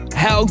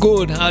How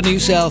good are New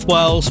South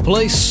Wales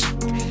Police?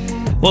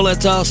 Well,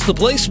 let's ask the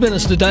Police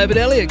Minister, David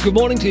Elliott. Good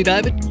morning to you,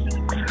 David.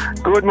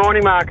 Good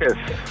morning, Marcus.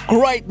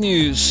 Great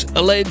news.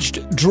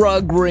 Alleged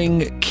drug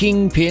ring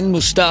Kingpin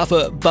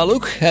Mostafa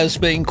Baluch has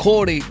been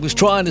caught. He was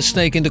trying to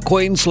sneak into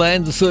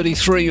Queensland. The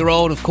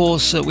 33-year-old, of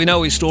course, we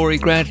know his story,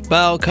 granted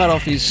bail, cut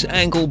off his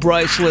ankle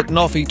bracelet and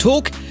off he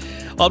took.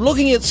 I'm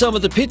looking at some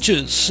of the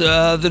pictures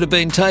that have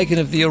been taken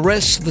of the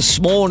arrest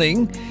this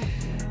morning.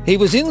 He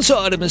was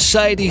inside a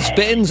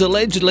Mercedes-Benz,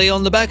 allegedly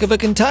on the back of a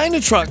container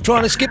truck,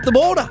 trying to skip the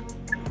border.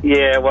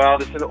 Yeah, well,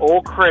 listen,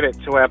 all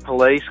credit to our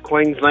police,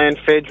 Queensland,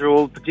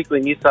 Federal,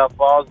 particularly New South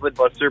Wales, led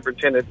by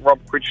Superintendent Rob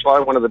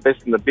Critchlow, one of the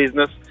best in the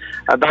business.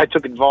 They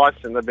took advice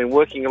and they've been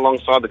working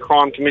alongside the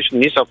Crime Commission,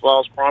 New South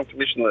Wales Crime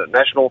Commission, the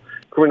National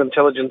Criminal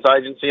Intelligence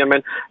Agency. I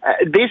mean,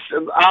 this,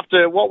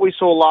 after what we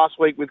saw last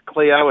week with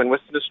Cleo in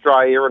Western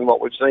Australia and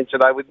what we've seen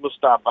today with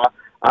Mostafa,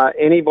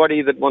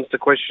 anybody that wants to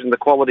question the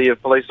quality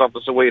of police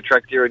officer we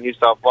attract here in New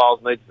South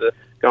Wales needs to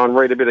go and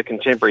read a bit of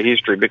contemporary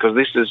history, because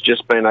this has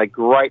just been a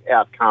great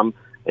outcome.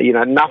 You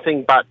know,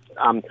 nothing but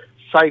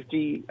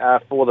safety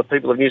for the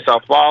people of New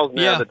South Wales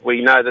now that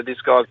we know that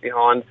this guy's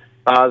behind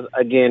bars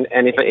again.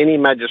 And if any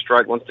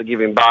magistrate wants to give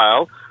him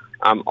bail,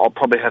 I'll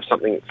probably have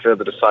something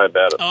further to say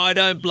about it. I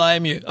don't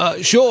blame you.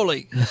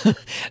 Surely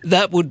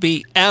that would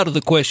be out of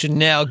the question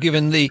now,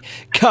 given the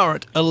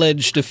current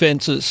alleged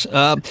offences.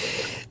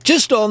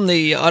 Just on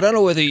the, I don't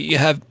know whether you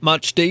have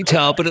much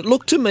detail, but it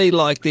looked to me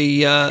like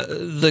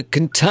the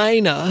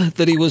container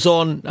that he was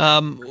on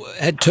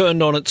had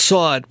turned on its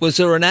side. Was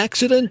there an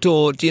accident,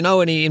 or do you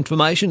know any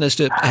information as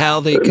to how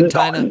the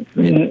container?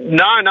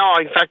 No.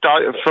 In fact,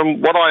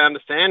 from what I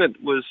understand, it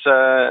was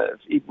a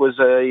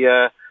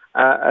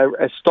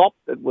stop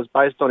that was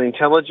based on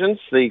intelligence.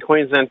 The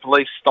Queensland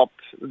Police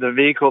stopped the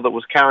vehicle that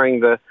was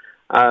carrying the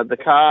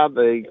car.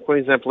 The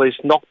Queensland Police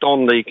knocked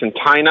on the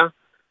container.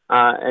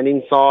 And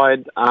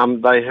inside,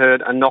 they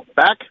heard a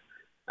knockback.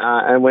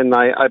 And when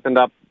they opened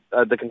up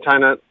the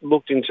container,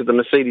 looked into the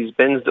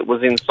Mercedes-Benz that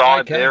was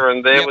inside there,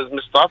 and there was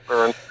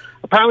Mostafa. And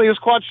apparently he was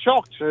quite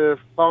shocked to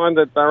find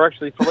that they were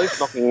actually police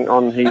knocking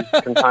on his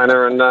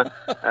container and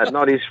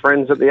not his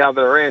friends at the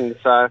other end.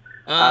 So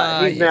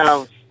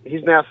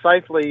he's now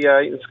safely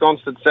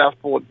ensconced at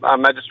Southport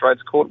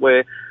Magistrates Court,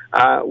 where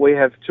we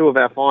have two of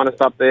our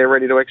finest up there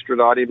ready to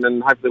extradite him,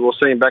 and hopefully we'll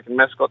see him back in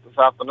Mascot this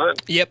afternoon.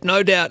 Yep,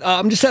 no doubt.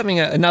 I'm just having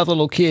another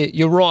look here.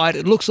 You're right.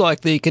 It looks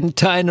like the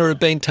container had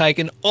been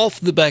taken off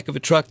the back of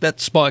a truck.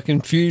 That's my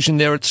confusion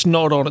there. It's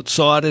not on its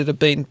side. It had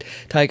been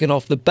taken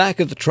off the back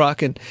of the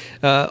truck, and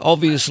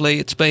obviously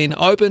it's been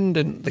opened,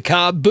 and the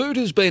car boot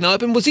has been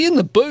opened. Was he in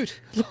the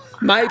boot?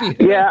 Maybe.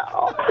 Yeah.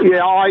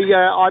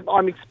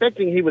 I'm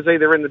expecting he was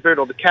either in the boot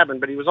or the cabin,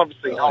 but he was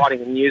obviously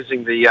hiding and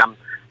using the...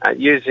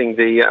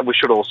 we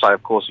should also,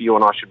 of course, you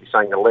and I should be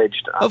saying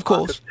alleged. Of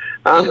course,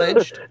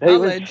 alleged.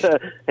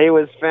 He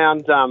was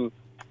found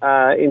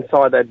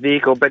inside that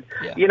vehicle. But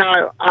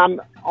I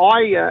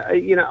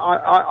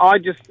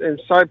just am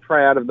so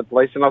proud of the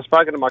police, and I've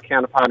spoken to my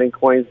counterpart in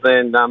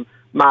Queensland,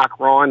 Mark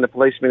Ryan, the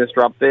Police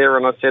Minister up there,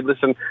 and I said,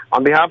 listen,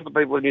 on behalf of the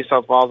people of New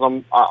South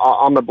Wales,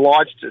 I'm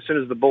obliged, as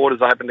soon as the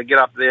borders open, to get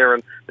up there,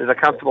 and there's a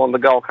constable on the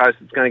Gold Coast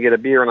that's going to get a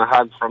beer and a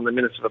hug from the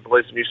Minister of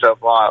Police of New South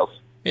Wales.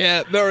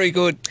 Yeah, very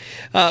good.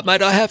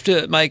 Mate, I have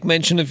to make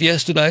mention of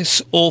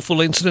yesterday's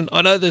awful incident.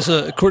 I know there's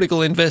a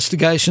critical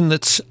investigation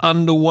that's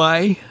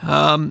underway.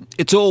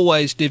 It's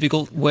always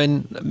difficult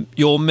when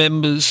your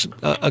members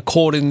are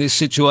caught in this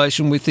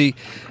situation with the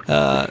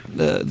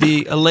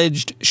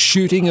alleged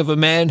shooting of a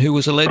man who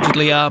was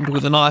allegedly armed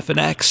with a knife and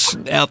axe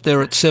out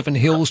there at Seven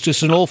Hills.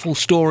 Just an awful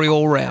story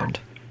all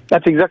round.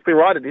 That's exactly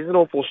right. It is an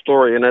awful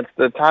story, and it's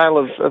the tale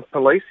of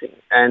policing.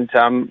 And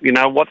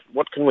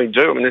what can we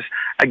do? I mean, this,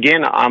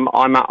 again, I'm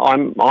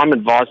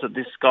advised that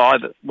this guy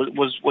that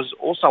was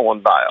also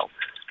on bail,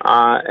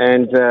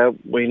 and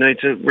we need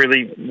to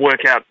really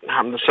work out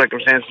the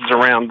circumstances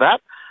around that.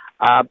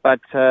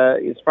 But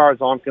as far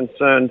as I'm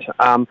concerned,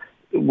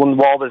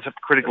 while there's a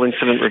critical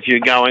incident review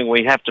going,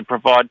 we have to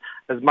provide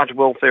as much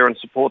welfare and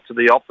support to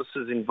the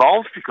officers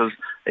involved, because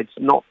it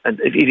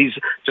is,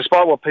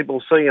 despite what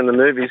people see in the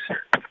movies,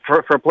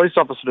 for a police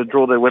officer to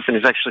draw their weapon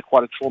is actually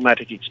quite a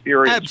traumatic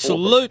experience.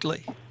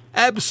 Absolutely.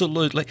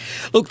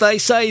 Look, they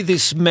say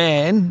this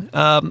man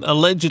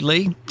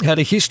allegedly had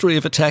a history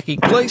of attacking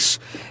police.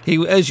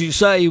 He, as you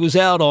say, he was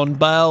out on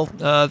bail,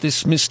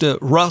 this Mr.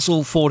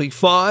 Russell,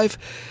 45.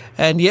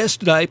 And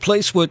yesterday,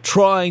 police were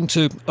trying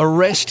to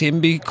arrest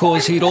him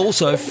because he'd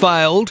also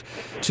failed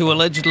to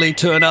allegedly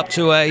turn up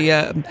to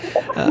a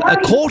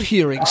court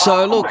hearing.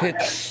 So, look,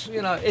 it's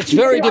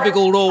very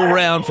difficult all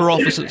round for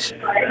officers.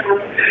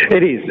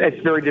 It is. It's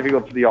very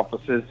difficult for the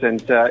officers,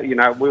 and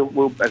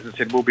we'll, as I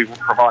said, we'll be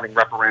providing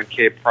wraparound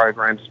care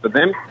programs for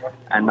them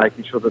and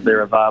making sure that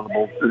they're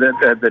available,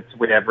 that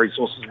we have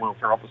resources and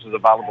welfare officers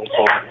available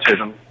to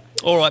them.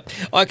 All right.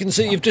 I can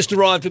see you've just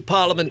arrived at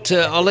Parliament.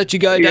 I'll let you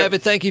go,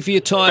 David. Thank you for your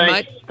time,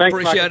 mate. Thanks,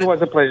 appreciate mate. it. It's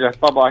always a pleasure.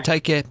 Bye-bye.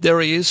 Take care. There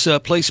he is,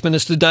 Police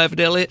Minister David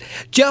Elliott.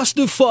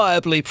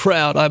 Justifiably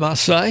proud, I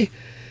must say.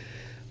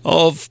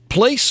 of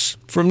police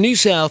from New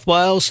South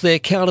Wales, their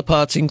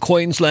counterparts in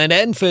Queensland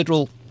and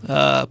federal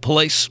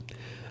police,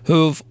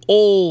 who have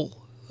all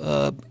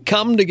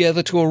come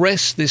together to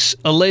arrest this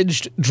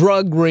alleged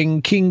drug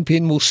ring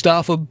kingpin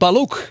Mostafa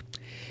Baluch.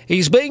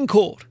 He's been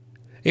caught.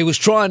 He was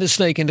trying to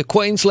sneak into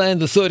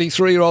Queensland. The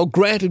 33-year-old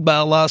granted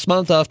bail last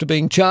month after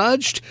being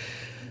charged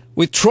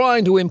with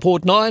trying to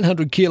import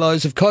 900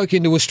 kilos of coke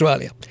into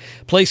Australia.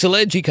 Police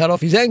allege he cut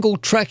off his ankle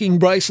tracking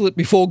bracelet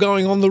before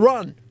going on the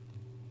run.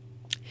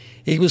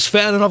 He was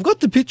found, and I've got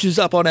the pictures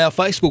up on our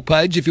Facebook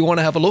page if you want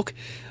to have a look.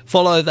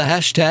 Follow the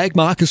hashtag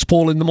Marcus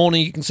Paul in the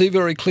morning. You can see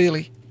very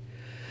clearly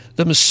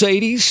the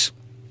Mercedes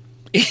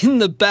in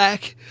the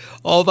back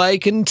of a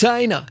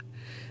container.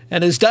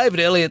 And as David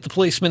Elliott, the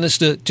Police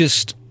Minister,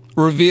 just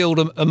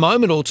revealed a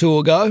moment or two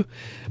ago,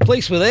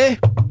 police were there,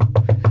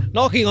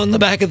 knocking on the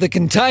back of the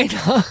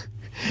container.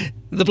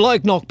 The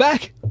bloke knocked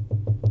back.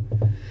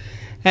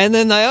 And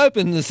then they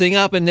opened the thing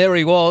up and there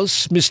he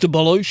was, Mr.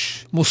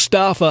 Baluch,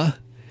 Mostafa,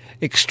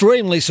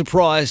 extremely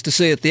surprised to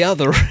see at the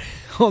other,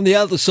 on the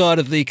other side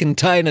of the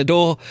container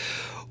door,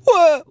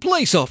 were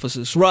police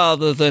officers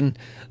rather than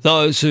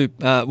those who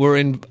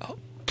were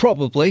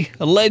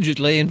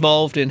allegedly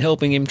involved in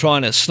helping him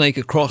trying to sneak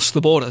across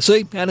the border.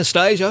 See,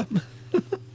 Anastasia,